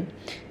बताइए,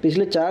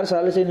 पिछले 4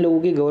 साल से इन लोगों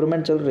की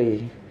गवर्नमेंट चल रही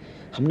है,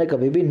 हमने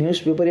कभी भी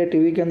न्यूज़पेपर या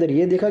टीवी के अंदर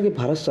ये देखा कि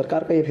भारत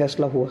सरकार का ये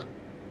फैसला हुआ,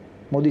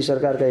 मोदी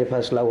सरकार का ये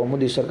फैसला हुआ,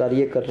 मोदी सरकार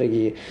ये कर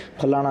रही है,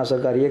 फलाना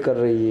सरकार ये कर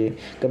रही है?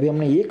 कभी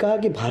हमने ये कहा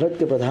कि भारत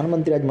के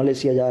प्रधानमंत्री आज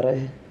मलेशिया जा रहे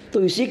हैं?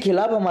 तो इसी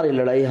खिलाफ हमारी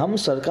लड़ाई, हम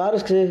सरकार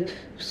से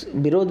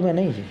विरोध में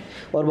नहीं है।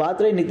 और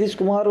बात रही नीतीश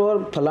कुमार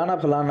और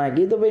फलाना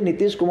की, तो भाई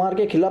नीतीश कुमार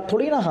के खिलाफ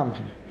थोड़ी ना हम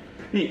हैं।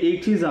 नहीं,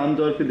 एक चीज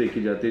आमतौर पे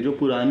देखी जाती है, जो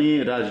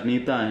पुराने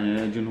राजनेता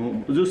हैं,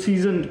 जो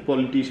सीजन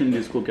पॉलिटिशियन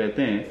जिसको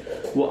कहते हैं,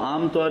 वो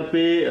आमतौर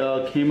पे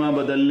खेमा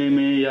बदलने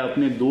में या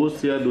अपने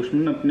दोस्त या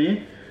दुश्मन अपने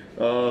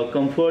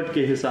कंफर्ट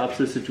के हिसाब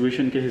से,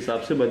 सिचुएशन के हिसाब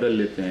से बदल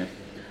लेते हैं।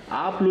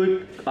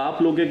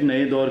 आप लोग एक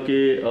नए दौर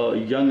के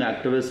यंग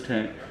एक्टिविस्ट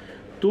हैं,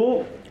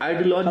 तो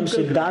आइडियोलॉजी, हम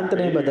सिद्धांत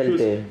नहीं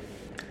बदलते,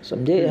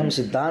 समझे? हम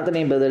सिद्धांत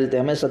नहीं बदलते,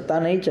 हमें सत्ता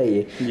नहीं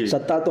चाहिए।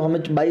 सत्ता तो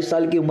हमें 22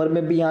 साल की उम्र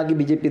में भी यहाँ की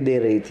बीजेपी दे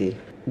रही थी,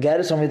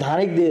 गैर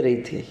संवैधानिक दे रही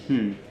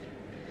थी।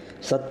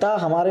 सत्ता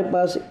हमारे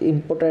पास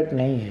इम्पोर्टेंट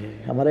नहीं है,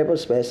 हमारे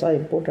पास पैसा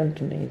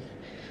इम्पोर्टेंट नहीं है,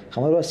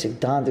 हमारे पास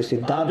सिद्धांत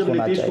होना चाहिए।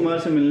 नीतीश कुमार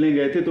से मिलने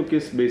गए थे तो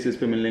किस बेसिस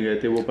पे मिलने गए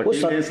थे? वो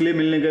पटेल इसलिए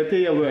मिलने गए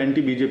थे या वो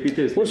एंटी बीजेपी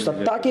थे? वो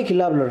सत्ता के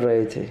खिलाफ लड़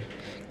रहे थे।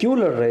 क्यों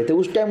लड़ रहे थे?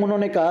 उस टाइम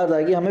उन्होंने कहा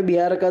था कि हमें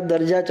बिहार का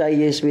दर्जा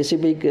चाहिए,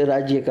 स्पेसिफिक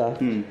राज्य का।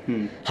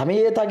 हमें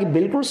ये था कि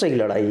बिल्कुल सही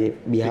लड़ाई है,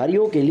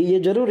 बिहारियों के लिए ये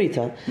जरूरी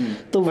था।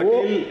 तो वो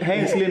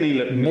है इसलिए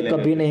नहीं मैं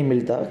कभी नहीं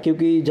मिलता,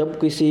 क्योंकि जब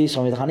किसी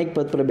संवैधानिक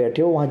पद पर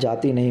बैठे हो वहाँ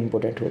जाति नहीं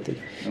इम्पोर्टेंट होती,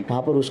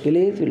 वहाँ पर उसके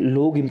लिए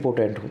लोग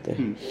इम्पोर्टेंट होते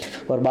हैं।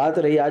 और बात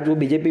रही आज वो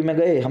बीजेपी में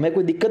गए, हमें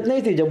कोई दिक्कत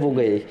नहीं थी जब वो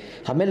गए।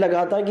 हमें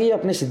लगा था कि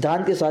अपने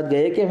सिद्धांत के साथ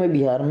गए कि हमें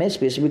बिहार में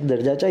स्पेसिफिक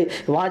दर्जा चाहिए।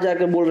 वहाँ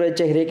जाकर बोल रहे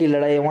चेहरे की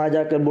लड़ाई है, वहाँ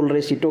जाकर बोल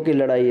रहे सीटों की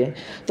लड़ाई है।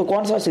 तो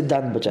कौन सा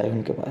सिद्धांत बचा है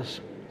उनके पास?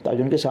 तो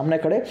आज उनके सामने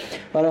खड़े।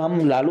 और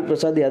हम लालू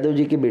प्रसाद यादव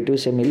जी की बेटी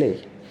से मिले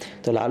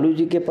तो लालू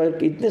जी के पर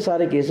इतने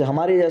सारे केस,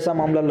 हमारे जैसा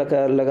मामला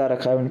लगा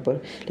रखा है उन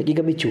पर, लेकिन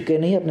कभी झुके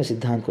नहीं अपने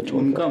सिद्धांत को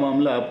छोड़। उनका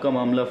मामला आपका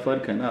मामला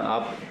फर्क है ना।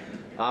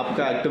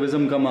 आपका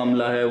एक्टिविज्म का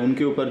मामला है,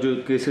 उनके ऊपर जो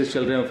केसेस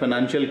चल रहे हैं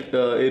फाइनेंशियल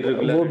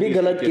इर्रेगुलर, वो भी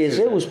गलत केस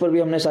है, उस पर भी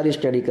हमने सारी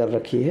स्टडी कर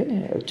रखी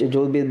है।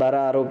 जो भी 12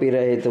 आरोपी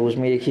रहे तो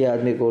उसमें एक ही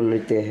आदमी को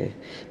लेते हैं,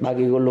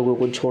 बाकी को लोगों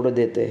को छोड़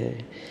देते हैं।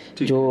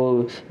 जो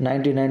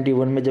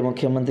 1991 में जब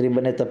मुख्यमंत्री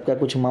बने तब का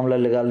कुछ मामला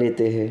लगा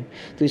लेते हैं।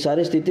 तो ये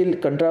सारी स्थिति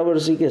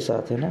कंट्रोवर्सी के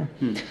साथ है ना।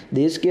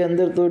 देश के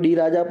अंदर तो डी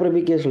राजा पर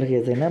भी केस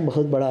लगे थे ना,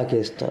 बहुत बड़ा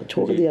केस था,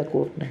 छोड़ दिया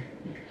कोर्ट ने।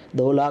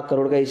 2 लाख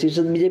करोड़ का, इसी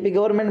से बीजेपी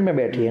गवर्नमेंट में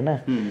बैठी है ना,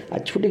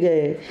 आज छूट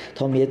गए।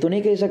 तो हम ये तो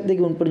नहीं कह सकते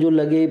कि उन पर जो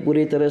लगे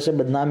पूरी तरह से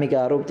बदनामी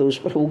का आरोप, तो उस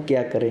पर वो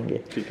क्या करेंगे।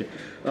 ठीक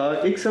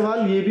है। एक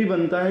सवाल ये भी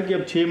बनता है कि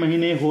अब 6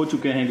 महीने हो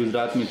चुके हैं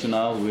गुजरात में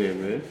चुनाव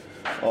हुए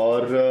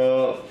और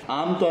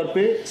आमतौर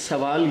पे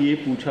सवाल ये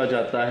पूछा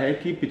जाता है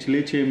कि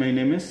पिछले 6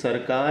 महीने में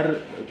सरकार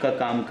का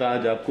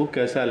कामकाज आपको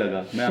कैसा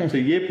लगा। मैं आपसे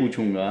ये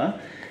पूछूंगा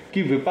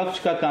कि विपक्ष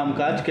का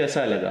कामकाज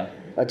कैसा लगा।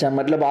 अच्छा,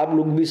 मतलब आप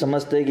लोग भी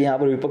समझते हैं कि यहाँ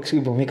पर विपक्ष की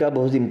भूमिका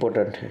बहुत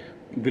इंपॉर्टेंट है।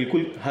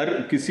 बिल्कुल, हर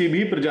किसी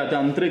भी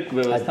प्रजातांत्रिक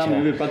व्यवस्था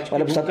में विपक्ष,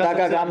 मतलब सत्ता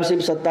का काम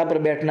सिर्फ सत्ता पर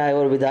बैठना है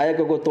और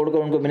विधायकों को तोड़कर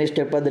उनको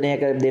मिनिस्टर पद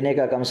देने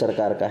का काम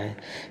सरकार का है।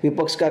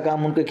 विपक्ष का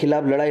काम उनके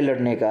खिलाफ लड़ाई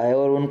लड़ने का है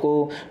और उनको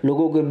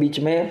लोगों के बीच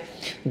में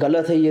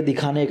गलत है ये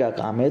दिखाने का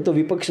काम है। तो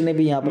विपक्ष ने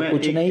भी यहाँ पर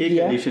कुछ नहीं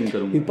किया,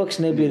 विपक्ष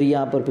ने भी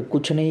यहाँ पर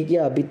कुछ नहीं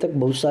किया। अभी तक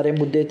बहुत सारे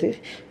मुद्दे थे,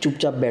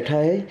 चुपचाप बैठा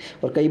है।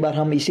 और कई बार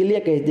हम इसीलिए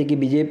कहते हैं कि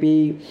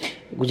बीजेपी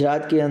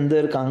गुजरात के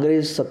अंदर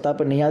कांग्रेस सत्ता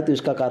पर नहीं आती,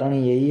 उसका कारण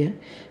ही यही है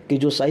कि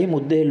जो सही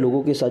मुद्दे हैं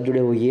लोगों के साथ जुड़े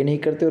हुए ये नहीं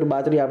करते। और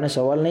बात रही, आपने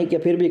सवाल नहीं किया,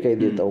 फिर भी कह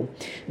देता हूँ,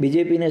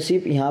 बीजेपी ने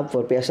सिर्फ यहाँ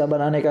पर पैसा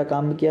बनाने का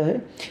काम किया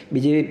है।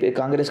 बीजेपी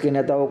कांग्रेस के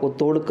नेताओं को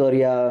तोड़कर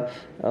या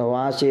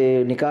वहाँ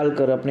से निकाल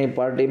कर अपनी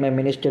पार्टी में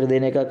मिनिस्टर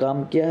देने का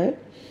काम किया है।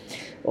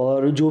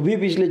 और जो भी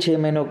पिछले 6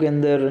 महीनों के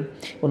अंदर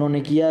उन्होंने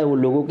किया है वो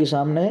लोगों के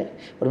सामने है।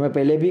 और मैं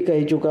पहले भी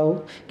कह चुका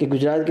हूँ कि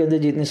गुजरात के अंदर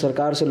जितनी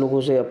सरकार से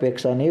लोगों से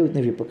अपेक्षा नहीं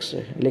उतनी विपक्ष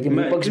से, लेकिन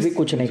विपक्ष भी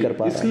कुछ नहीं कर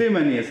पा रहा है। इसलिए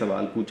मैंने ये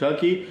सवाल पूछा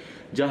कि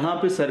जहाँ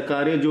पे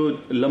सरकारें, जो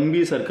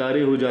लंबी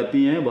सरकारें हो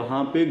जाती हैं,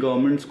 वहाँ पे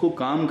गवर्नमेंट्स को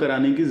काम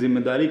कराने की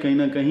जिम्मेदारी कहीं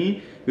ना कहीं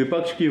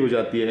विपक्ष की हो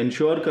जाती है,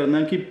 इंश्योर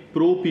करना कि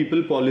प्रो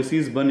पीपल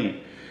पॉलिसीज बने।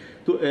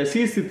 तो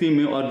ऐसी स्थिति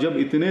में और जब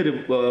इतने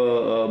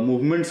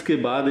मूवमेंट्स के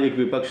बाद एक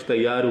विपक्ष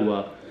तैयार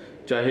हुआ,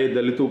 चाहे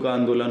दलितों का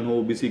आंदोलन हो,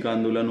 ओबीसी का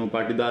आंदोलन हो,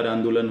 पाटीदार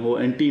आंदोलन हो,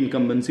 एंटी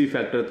इनकम्बेंसी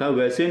फैक्टर था,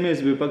 वैसे में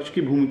इस विपक्ष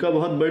की भूमिका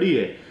बहुत बड़ी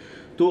है।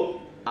 तो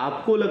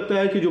आपको लगता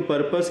है कि जो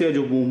पर्पस या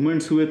जो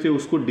मूवमेंट्स हुए थे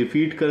उसको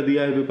डिफीट कर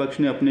दिया है विपक्ष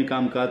ने अपने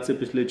कामकाज से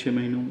पिछले 6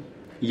 महीनों में,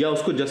 या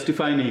उसको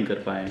जस्टिफाई नहीं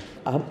कर पाए?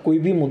 आप कोई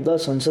भी मुद्दा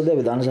संसद या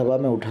विधानसभा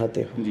में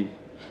उठाते हो जी,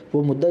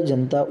 वो मुद्दा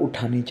जनता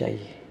उठानी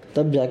चाहिए,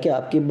 तब जाके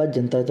आपकी बात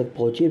जनता तक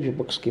पहुंची।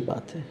 विपक्ष की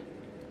बात है,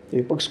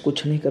 विपक्ष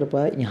कुछ नहीं कर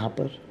पाया यहाँ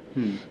पर,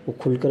 वो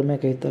खुलकर मैं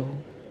कहता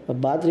हूँ।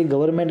 अब बात रही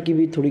गवर्नमेंट की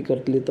भी थोड़ी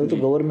कर लेता हूँ, तो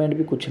गवर्नमेंट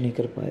भी कुछ नहीं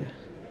कर पाया।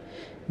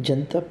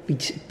 जनता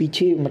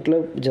पीछे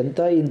मतलब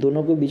जनता इन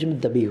दोनों के बीच में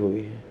दबी हुई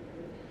है।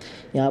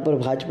 यहाँ पर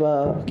भाजपा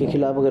के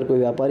खिलाफ अगर कोई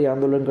व्यापारी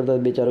आंदोलन करता है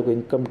तो बेचारों को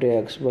इनकम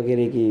टैक्स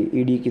वगैरह की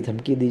ईडी की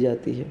धमकी दी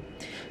जाती है।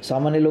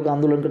 सामान्य लोग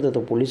आंदोलन करते हैं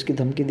तो पुलिस की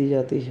धमकी दी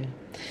जाती है।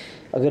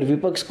 अगर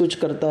विपक्ष कुछ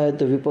करता है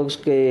तो विपक्ष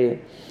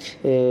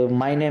के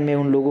मायने में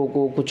उन लोगों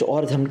को कुछ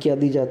और धमकियां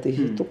दी जाती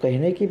है। तो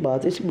कहने की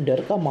बात है, सिर्फ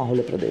डर का माहौल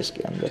है प्रदेश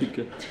के अंदर, ठीक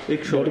है।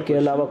 एक डर के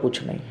अलावा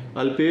कुछ नहीं है।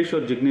 अल्पेश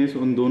और जिग्नेश,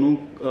 उन दोनों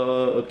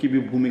की भी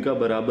भूमिका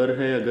बराबर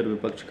है? अगर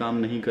विपक्ष काम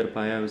नहीं कर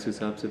पाया उस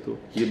हिसाब से तो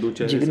ये दो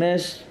चेहरे।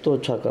 जिग्नेश तो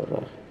अच्छा कर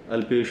रहा है,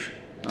 अल्पेश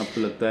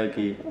आपको लगता है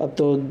कि अब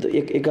तो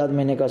एक आध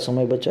महीने का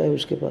समय बचा है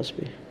उसके पास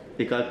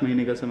भी। 1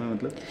 महीने का समय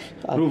मतलब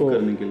प्रूव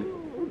करने के लिए?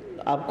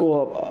 आपको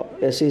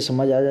ऐसे ही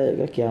समझ आ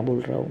जाएगा क्या बोल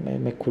रहा हूँ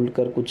मैं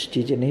खुलकर कुछ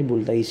चीज़ें नहीं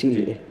बोलता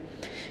इसीलिए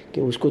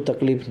कि उसको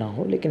तकलीफ ना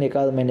हो, लेकिन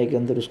 1 महीने के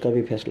अंदर उसका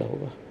भी फैसला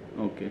होगा।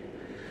 ओके।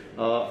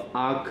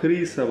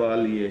 आखिरी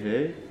सवाल ये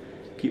है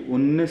कि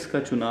 19 का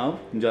चुनाव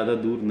ज़्यादा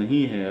दूर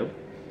नहीं है अब,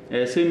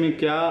 ऐसे में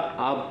क्या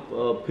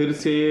आप फिर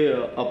से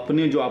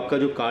अपने जो आपका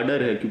जो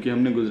काडर है, क्योंकि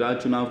हमने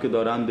गुजरात चुनाव के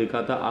दौरान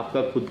देखा था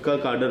आपका खुद का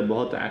काडर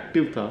बहुत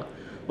एक्टिव था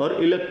और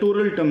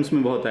इलेक्टोरल टर्म्स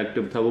में बहुत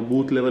एक्टिव था, वो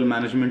बूथ लेवल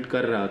मैनेजमेंट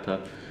कर रहा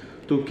था,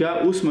 तो क्या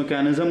उस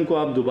मैकेनिज्म को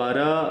आप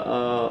दोबारा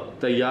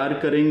तैयार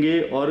करेंगे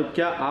और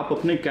क्या आप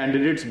अपने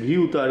कैंडिडेट्स भी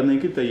उतारने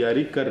की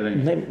तैयारी कर रहे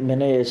हैं? नहीं,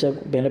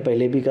 मैंने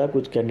पहले भी कहा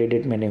कुछ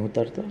कैंडिडेट मैं नहीं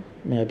उतारता,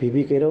 मैं अभी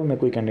भी कह रहा हूँ मैं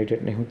कोई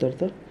कैंडिडेट नहीं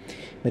उतारता।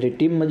 मेरी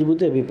टीम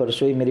मजबूत है। अभी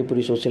परसों ही मेरी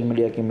पूरी सोशल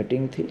मीडिया की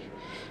मीटिंग थी।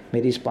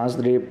 मेरी इस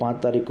 5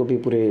 तारीख को भी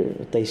पूरे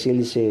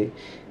तहसील से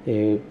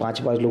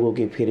 5 लोगों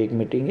की फिर एक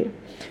मीटिंग है।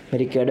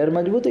 मेरी कैडर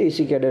मजबूत है,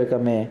 इसी कैडर का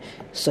मैं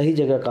सही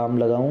जगह काम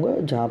लगाऊंगा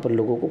जहां पर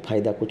लोगों को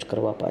फ़ायदा कुछ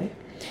करवा पाए।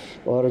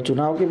 और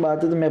चुनाव की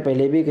बात है तो मैं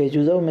पहले भी कह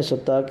चुका हूँ, मैं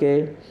सत्ता के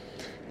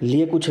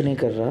लिए कुछ नहीं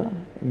कर रहा,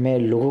 मैं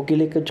लोगों के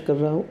लिए कुछ कर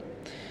रहा हूँ।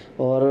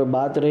 और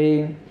बात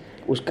रही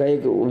उसका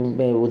एक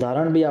मैं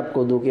उदाहरण भी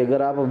आपको दूं कि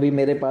अगर आप अभी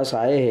मेरे पास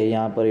आए हैं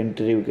यहाँ पर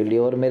इंटरव्यू के लिए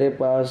और मेरे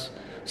पास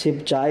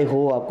सिर्फ चाय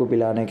हो आपको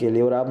पिलाने के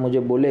लिए और आप मुझे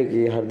बोले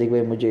कि हार्दिक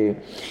भाई मुझे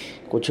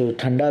कुछ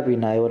ठंडा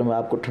पीना है और मैं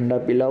आपको ठंडा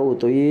पिलाऊँ,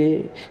 तो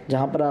ये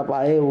जहाँ पर आप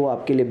आए वो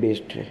आपके लिए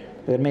बेस्ट है।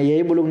 अगर मैं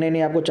यही बोलूँ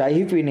नहीं आपको चाय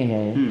ही पीनी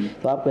है,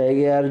 तो आप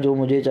कहेंगे यार जो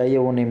मुझे चाहिए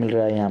वो नहीं मिल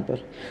रहा है यहाँ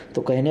पर।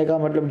 तो कहने का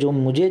मतलब जो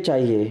मुझे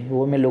चाहिए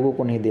वो मैं लोगों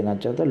को नहीं देना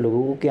चाहता,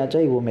 लोगों को क्या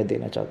चाहिए वो मैं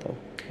देना चाहता हूँ।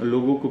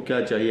 लोगों को क्या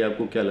चाहिए,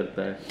 आपको क्या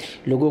लगता है?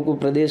 लोगों को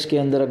प्रदेश के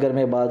अंदर अगर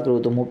मैं बात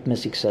करूँ तो मुफ्त में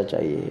शिक्षा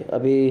चाहिए।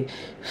 अभी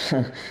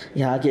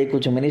यहाँ के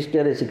कुछ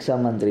मिनिस्टर है, शिक्षा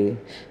मंत्री,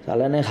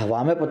 साला ने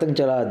हवा में पतंग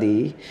चला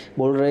दी,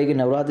 बोल रहे कि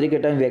नवरात्रि के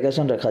टाइम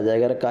वैकेशन रखा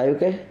जाएगा। अरे काहे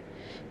के,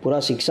 पूरा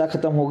शिक्षा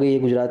खत्म हो गई है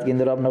गुजरात के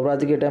अंदर, आप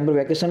नवरात्रि के टाइम पर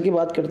वैकेशन की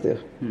बात करते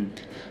हो।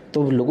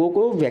 तो लोगों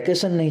को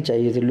वैकेशन नहीं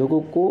चाहिए थी, लोगों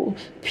को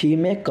फी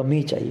में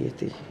कमी चाहिए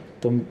थी।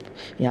 तो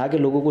यहाँ के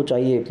लोगों को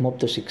चाहिए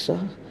मुफ्त शिक्षा,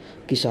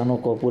 किसानों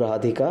को पूरा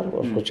अधिकार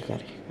और रोजगार।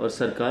 और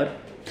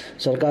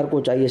सरकार को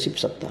चाहिए सिर्फ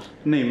सत्ता।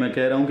 नहीं, मैं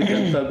कह रहा हूँ कि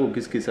जनता को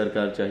किसकी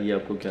सरकार चाहिए,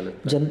 आपको क्या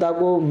लगता है? जनता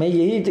को मैं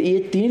ये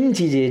 3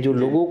 चीज़ें जो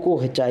लोगों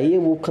को चाहिए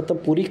वो खत्म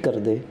पूरी कर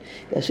दे,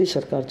 ऐसी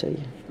सरकार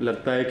चाहिए।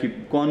 लगता है कि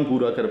कौन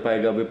पूरा कर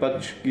पाएगा?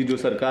 विपक्ष की जो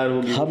सरकार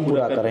होगी हम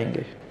पूरा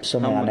करेंगे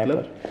समय आने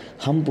पर,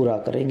 हम पूरा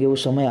करेंगे, वो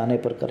समय आने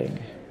पर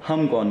करेंगे।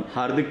 हम कौन?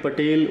 हार्दिक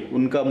पटेल,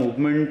 उनका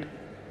मूवमेंट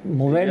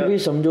भी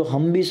समझो,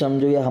 हम भी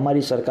समझो, या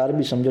हमारी सरकार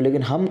भी समझो,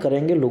 लेकिन हम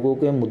करेंगे लोगों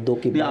के मुद्दों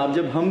की बात। आप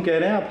जब हम कह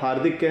रहे हैं, आप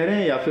हार्दिक कह रहे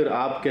हैं या फिर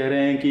आप कह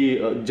रहे हैं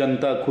कि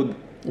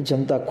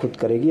जनता खुद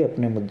करेगी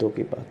अपने मुद्दों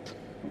की बात।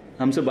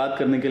 हमसे बात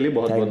करने के लिए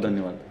बहुत बहुत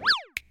धन्यवाद।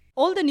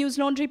 All the News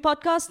Laundry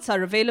podcasts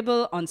are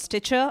available on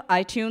Stitcher,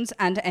 iTunes,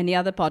 and any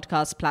other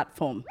podcast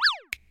platform.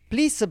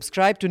 Please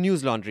subscribe to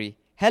News Laundry.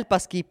 Help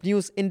us keep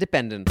news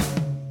independent.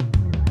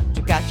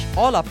 To catch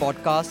all our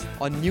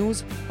podcasts on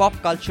news, pop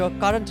culture,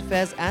 current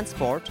affairs, and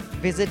sport,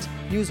 visit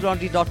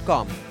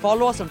newslaundry.com.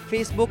 Follow us on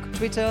Facebook,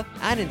 Twitter,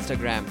 and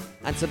Instagram,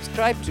 and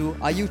subscribe to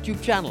our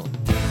YouTube channel.